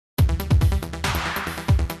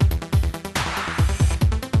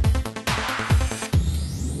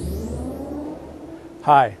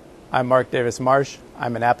Hi, I'm Marc Davis-Marsh.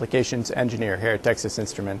 I'm an applications engineer here at Texas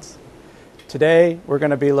Instruments. Today we're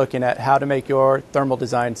going to be looking at how to make your thermal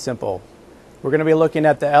design simple. We're going to be looking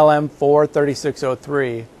at the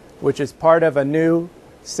LM43603, which is part of a new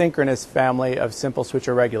Synchronous family of simple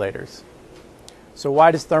switcher regulators. So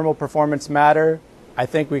why does thermal performance matter? I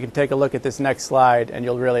think we can take a look at this next slide and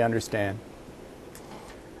you'll really understand.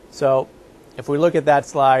 So if we look at that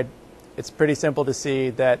slide, it's pretty simple to see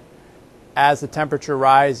that as the temperature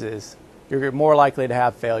rises, you're more likely to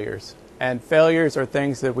have failures. And failures are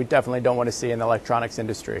things that we definitely don't want to see in the electronics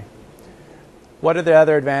industry. What are the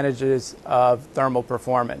other advantages of thermal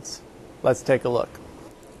performance? Let's take a look.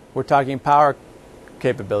 We're talking power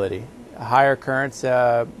capability. Higher currents,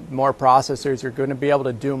 more processors, you're going to be able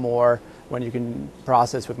to do more when you can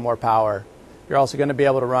process with more power. You're also going to be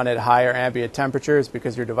able to run at higher ambient temperatures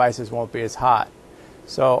because your devices won't be as hot.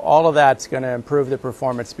 So all of that's going to improve the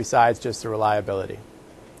performance besides just the reliability.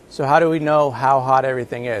 So how do we know how hot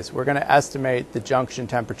everything is? We're going to estimate the junction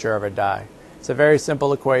temperature of a die. It's a very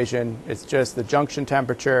simple equation. It's just the junction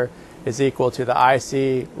temperature is equal to the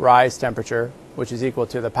IC rise temperature, which is equal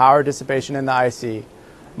to the power dissipation in the IC,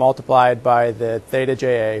 multiplied by the theta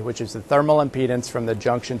JA, which is the thermal impedance from the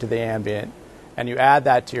junction to the ambient, and you add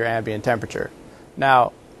that to your ambient temperature.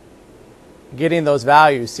 Now, getting those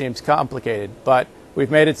values seems complicated, but we've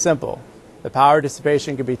made it simple. The power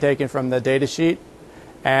dissipation can be taken from the datasheet,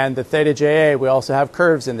 and the theta JA, we also have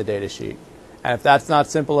curves in the datasheet. And if that's not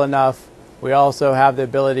simple enough, we also have the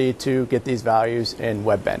ability to get these values in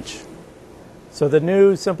WEBENCH. So the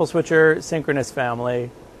new simple switcher Synchronous family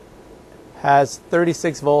has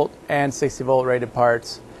 36 volt and 60 volt rated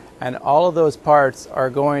parts, and all of those parts are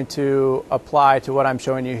going to apply to what I'm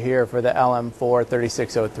showing you here for the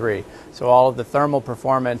LM43603. So all of the thermal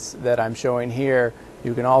performance that I'm showing here,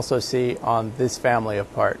 you can also see on this family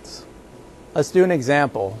of parts. Let's do an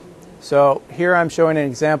example. So here I'm showing an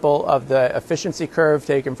example of the efficiency curve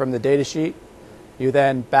taken from the datasheet. You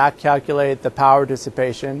then back calculate the power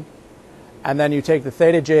dissipation, and then you take the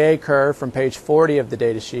theta JA curve from page 40 of the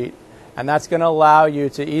datasheet, and that's going to allow you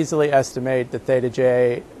to easily estimate the theta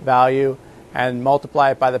JA value and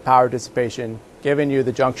multiply it by the power dissipation, giving you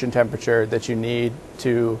the junction temperature that you need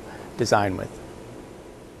to design with.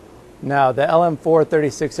 Now, the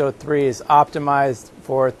LM43603 is optimized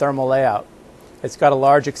for thermal layout. It's got a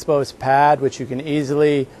large exposed pad, which you can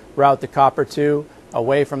easily route the copper to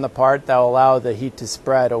away from the part. That will allow the heat to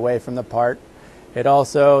spread away from the part. It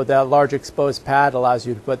also, that large exposed pad allows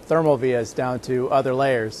you to put thermal vias down to other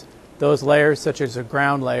layers. Those layers, such as a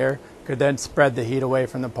ground layer, could then spread the heat away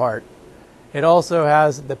from the part. It also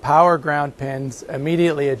has the power ground pins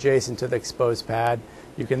immediately adjacent to the exposed pad.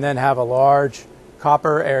 You can then have a large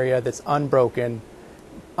copper area that's unbroken.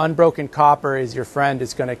 Unbroken copper is your friend.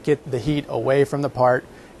 It's going to get the heat away from the part.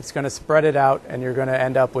 It's going to spread it out, and you're going to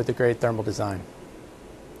end up with a great thermal design.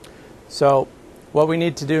 So what we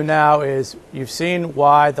need to do now is, you've seen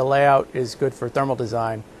why the layout is good for thermal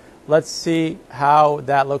design. Let's see how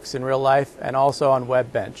that looks in real life and also on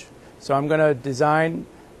WEBENCH. So I'm going to design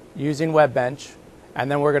using WEBENCH,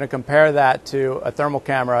 and then we're going to compare that to a thermal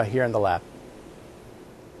camera here in the lab.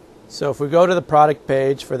 So if we go to the product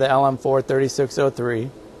page for the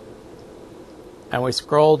LM43603 and we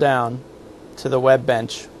scroll down to the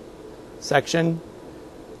WEBENCH section,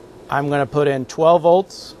 I'm going to put in 12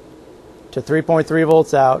 volts to 3.3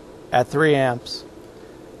 volts out at 3 amps.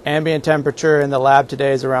 Ambient temperature in the lab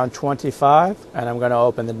today is around 25, and I'm going to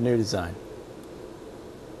open the new design.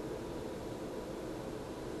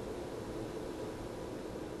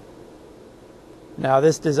 Now,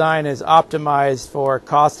 this design is optimized for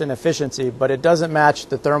cost and efficiency, but it doesn't match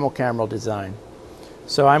the thermal camera design.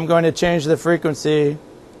 So I'm going to change the frequency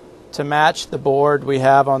to match the board we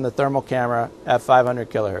have on the thermal camera at 500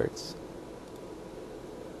 kilohertz.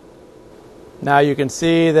 Now you can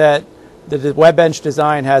see that the WEBENCH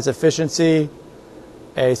design has efficiency,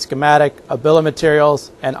 a schematic, a bill of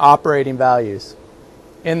materials, and operating values.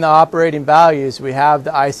 In the operating values, we have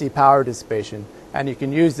the IC power dissipation, and you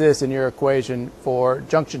can use this in your equation for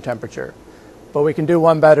junction temperature. But we can do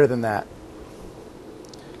one better than that.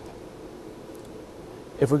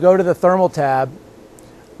 If we go to the thermal tab,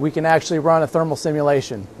 we can actually run a thermal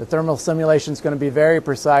simulation. The thermal simulation is going to be very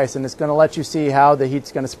precise, and it's going to let you see how the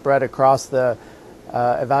heat's going to spread across the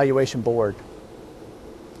evaluation board.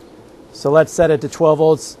 So let's set it to 12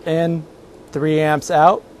 volts in, 3 amps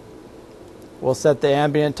out. We'll set the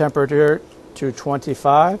ambient temperature to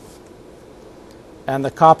 25 and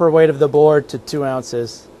the copper weight of the board to 2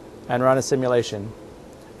 ounces and run a simulation.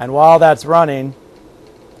 And while that's running,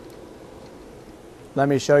 let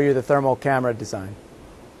me show you the thermal camera design.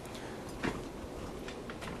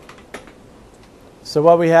 So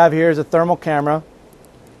what we have here is a thermal camera.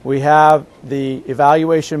 We have the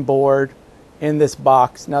evaluation board in this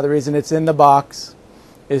box. Now the reason it's in the box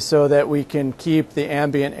is so that we can keep the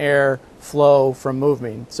ambient air flow from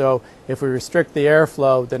moving. So if we restrict the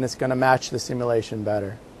airflow, then it's going to match the simulation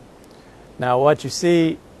better. Now what you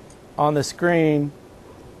see on the screen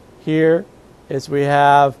here is we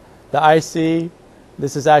have the IC.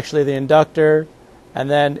 This is actually the inductor. And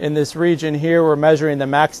then in this region here, we're measuring the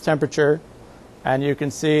max temperature. And you can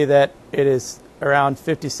see that it is around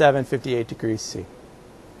 57, 58 degrees C.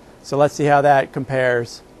 So let's see how that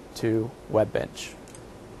compares to WEBENCH.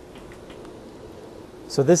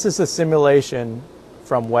 So this is a simulation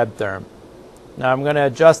from WebTherm. Now I'm going to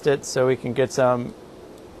adjust it so we can get some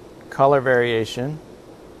color variation.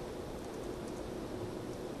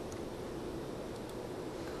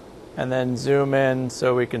 And then zoom in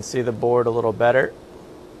so we can see the board a little better.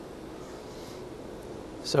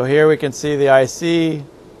 So here we can see the IC.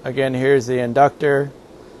 Again, here's the inductor.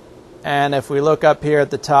 And if we look up here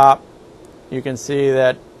at the top, you can see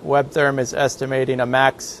that WebTherm is estimating a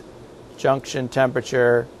max junction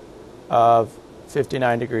temperature of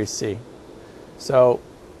 59 degrees C. So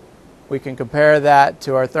we can compare that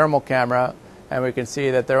to our thermal camera, and we can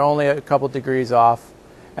see that they're only a couple degrees off.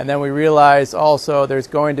 And then we realize also there's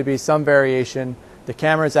going to be some variation. The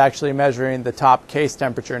camera is actually measuring the top case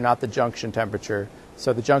temperature, not the junction temperature.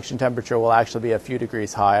 So the junction temperature will actually be a few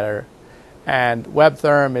degrees higher. And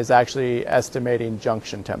WebTherm is actually estimating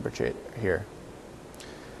junction temperature here.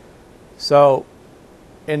 So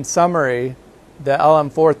in summary, the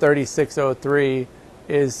LM43603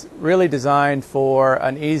 is really designed for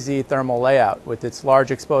an easy thermal layout with its large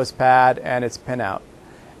exposed pad and its pinout.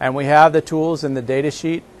 And we have the tools in the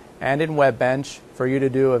datasheet and in WEBENCH for you to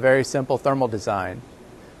do a very simple thermal design.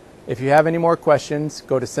 If you have any more questions,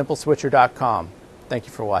 go to simpleswitcher.com. Thank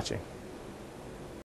you for watching.